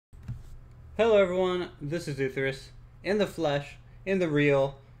Hello everyone, this is Uthris, in the flesh, in the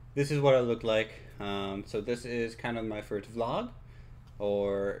real. This is what I look like. So this is kind of my first vlog,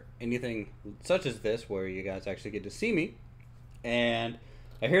 or anything such as this, where you guys actually get to see me. And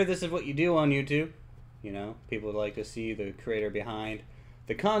I hear this is what you do on YouTube. You know, people like to see the creator behind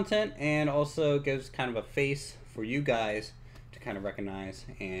the content, and also gives kind of a face for you guys to kind of recognize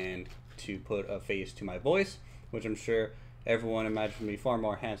and to put a face to my voice, which I'm sure everyone imagines me far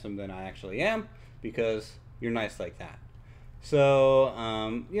more handsome than I actually am, because you're nice like that.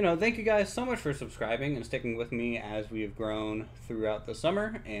 So, you know, thank you guys so much for subscribing and sticking with me as we have grown throughout the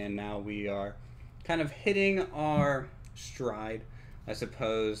summer, and now we are kind of hitting our stride, I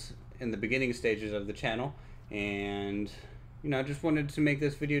suppose, in the beginning stages of the channel. And, you know, I just wanted to make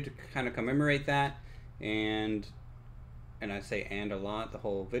this video to kind of commemorate that, and I say "and" a lot the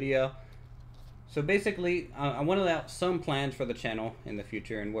whole video. So basically, I want to lay out some plans for the channel in the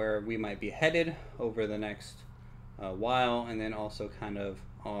future and where we might be headed over the next while, and then also kind of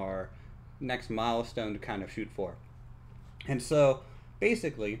our next milestone to kind of shoot for. And so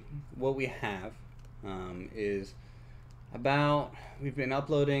basically what we have is we've been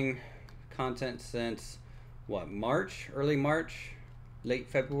uploading content since what, March, early March, late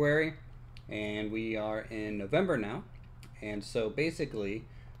February, and we are in November now. And so basically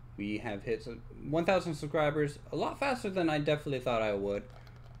we have hit 1,000 subscribers a lot faster than I definitely thought I would.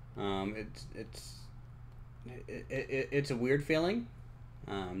 It's a weird feeling,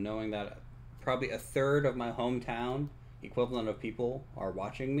 knowing that probably a third of my hometown equivalent of people are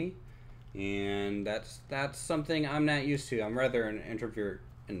watching me, and that's something I'm not used to. I'm rather an introvert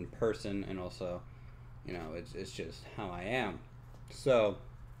in person, and also, you know, it's just how I am. So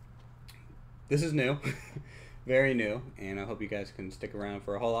this is new. Very new, and I hope you guys can stick around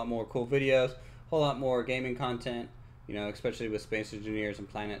for a whole lot more cool videos, a whole lot more gaming content, you know, especially with space engineers and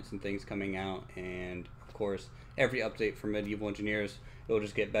planets and things coming out. And of course, every update for medieval engineers, it will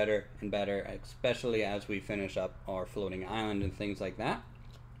just get better and better, especially as we finish up our floating island and things like that.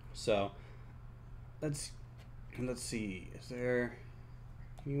 So let's see, is there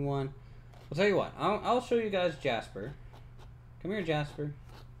anyone? I'll tell you what, I'll show you guys Jasper. Come here, Jasper.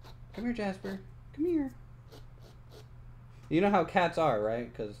 Come here, Jasper. Come here. You know how cats are,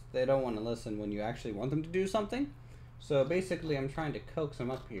 right? Because they don't want to listen when you actually want them to do something. So basically, I'm trying to coax them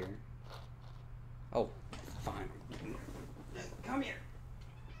up here. Oh, fine. Come here.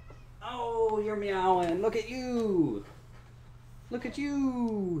 Oh, you're meowing. Look at you. Look at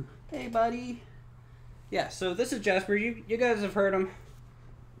you. Hey, buddy. Yeah, so this is Jasper. You guys have heard him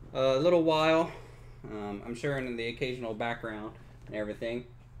a little while. I'm sure in the occasional background and everything.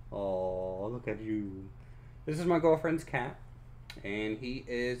 Oh, look at you. This is my girlfriend's cat, and he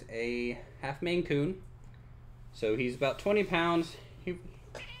is a half Maine Coon, so he's about 20 pounds.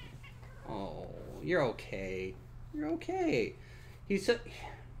 Oh, you're okay. You're okay. He's such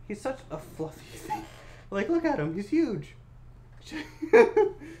a fluffy thing. Like, look at him. He's huge.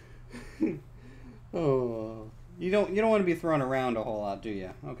 Oh, you don't want to be thrown around a whole lot, do you?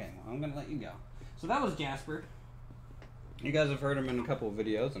 Okay, well, I'm gonna let you go. So that was Jasper. You guys have heard him in a couple of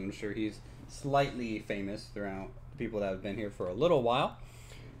videos, and I'm sure he's slightly famous throughout the people that have been here for a little while.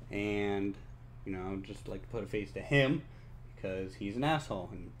 And, you know, just like to put a face to him, because he's an asshole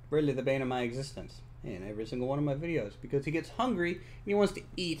and really the bane of my existence in every single one of my videos, because he gets hungry and he wants to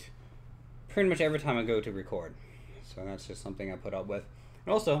eat pretty much every time I go to record. So that's just something I put up with.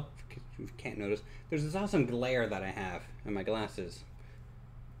 And also, if you can't notice, there's this awesome glare that I have in my glasses.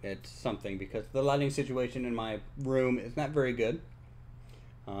 It's something because the lighting situation in my room is not very good.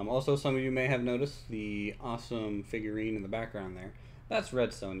 Also, some of you may have noticed the awesome figurine in the background there. That's Red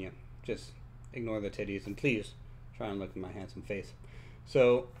Sonja. Just ignore the titties and please try and look at my handsome face.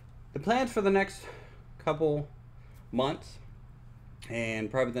 So the plans for the next couple months,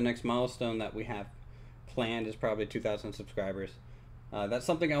 and probably the next milestone that we have planned, is probably 2,000 subscribers. That's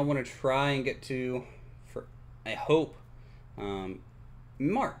something I want to try and get to for, I hope,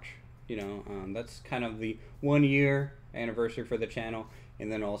 March. You know, that's kind of the 1 year anniversary for the channel,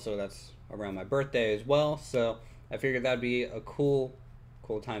 and then also that's around my birthday as well. So I figured that'd be a cool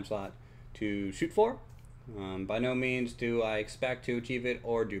time slot to shoot for. By no means do I expect to achieve it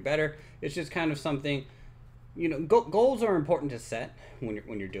or do better. It's just kind of something, you know, goals are important to set when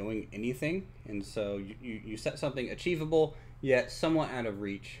you're doing anything, and so you set something achievable yet somewhat out of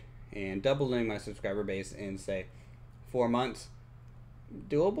reach. And doubling my subscriber base in, say, 4 months,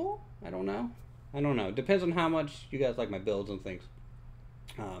 doable? I don't know. Depends on how much you guys like my builds and things.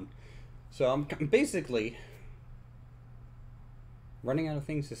 So I'm basically running out of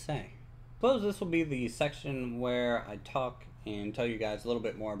things to say. Suppose this will be the section where I talk and tell you guys a little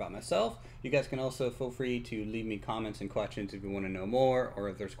bit more about myself. You guys can also feel free to leave me comments and questions if you want to know more, or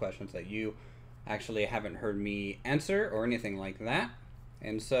if there's questions that you actually haven't heard me answer or anything like that.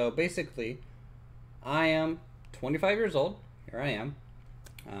 And so basically, I am 25 years old. Here I am.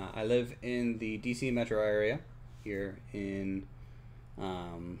 I live in the DC metro area here in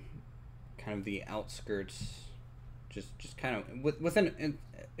kind of the outskirts, just kind of within.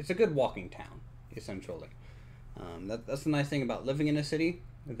 It's a good walking town, essentially. That's the nice thing about living in a city.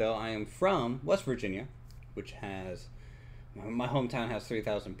 Though I am from West Virginia, which has my hometown has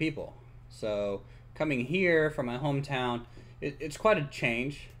 3,000 people. So coming here from my hometown, it's quite a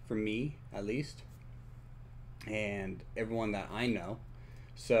change for me, at least, and everyone that I know.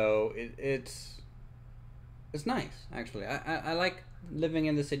 So it's nice, actually. I like living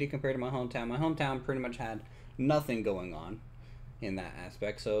in the city compared to my hometown. My hometown pretty much had nothing going on in that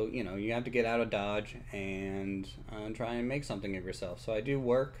aspect. So, you know, you have to get out of Dodge and try and make something of yourself. So I do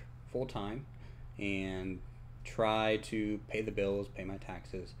work full time and try to pay the bills, pay my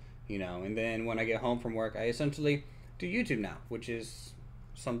taxes, you know. And then when I get home from work, I essentially do YouTube now, which is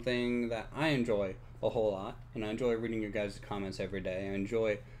something that I enjoy a whole lot. And I enjoy reading your guys' comments every day. I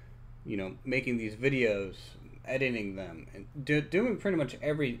enjoy, you know, making these videos, editing them, and doing pretty much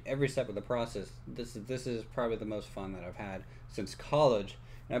every step of the process. This is probably the most fun that I've had since college.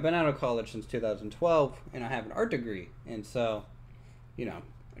 And I've been out of college since 2012, and I have an art degree. And so, you know,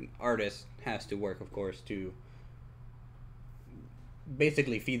 an artist has to work, of course, to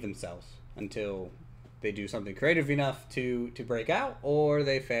basically feed themselves until they do something creative enough to break out, or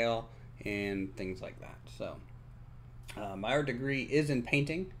they fail and things like that. So my art degree is in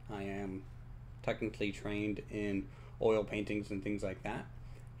painting. I am technically trained in oil paintings and things like that,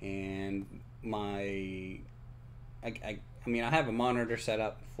 and I mean, I have a monitor set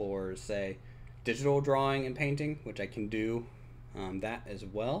up for, say, digital drawing and painting, which I can do that as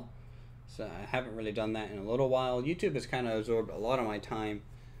well. So I haven't really done that in a little while. YouTube has kind of absorbed a lot of my time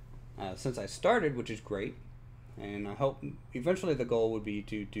since I started, which is great. And I hope eventually the goal would be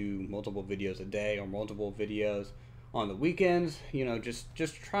to do multiple videos a day or multiple videos on the weekends. You know,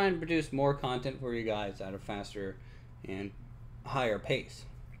 just try and produce more content for you guys at a faster and higher pace.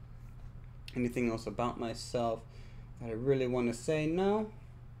 Anything else about myself that I really want to say? No.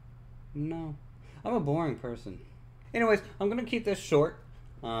 I'm a boring person. Anyways, I'm going to keep this short.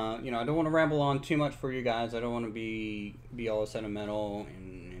 You know, I don't want to ramble on too much for you guys. I don't want to be all sentimental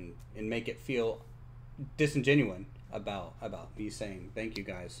and make it feel disingenuous about me saying thank you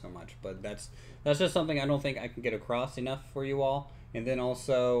guys so much. But that's just something I don't think I can get across enough for you all. And then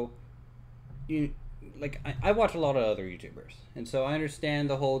also, I watch a lot of other YouTubers, and so I understand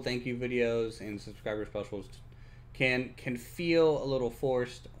the whole thank you videos and subscriber specials can feel a little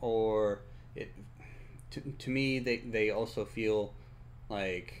forced, or to me they also feel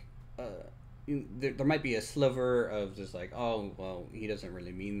like there might be a sliver of just like, oh well, he doesn't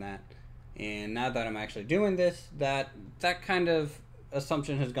really mean that. And now that I'm actually doing this, that kind of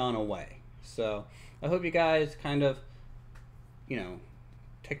assumption has gone away. So I hope you guys kind of, you know,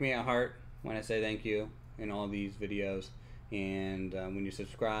 take me at heart when I say thank you in all these videos. And when you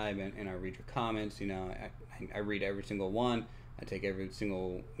subscribe and I read your comments, you know, I read every single one. I take every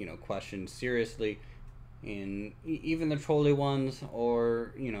single, you know, question seriously. And even the trolly ones,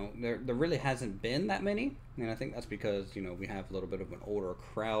 or, you know, there really hasn't been that many. And I think that's because, you know, we have a little bit of an older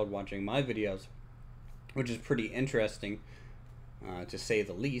crowd watching my videos, which is pretty interesting, to say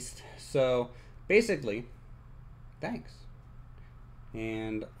the least. So basically, thanks.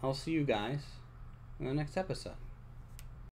 And I'll see you guys in the next episode.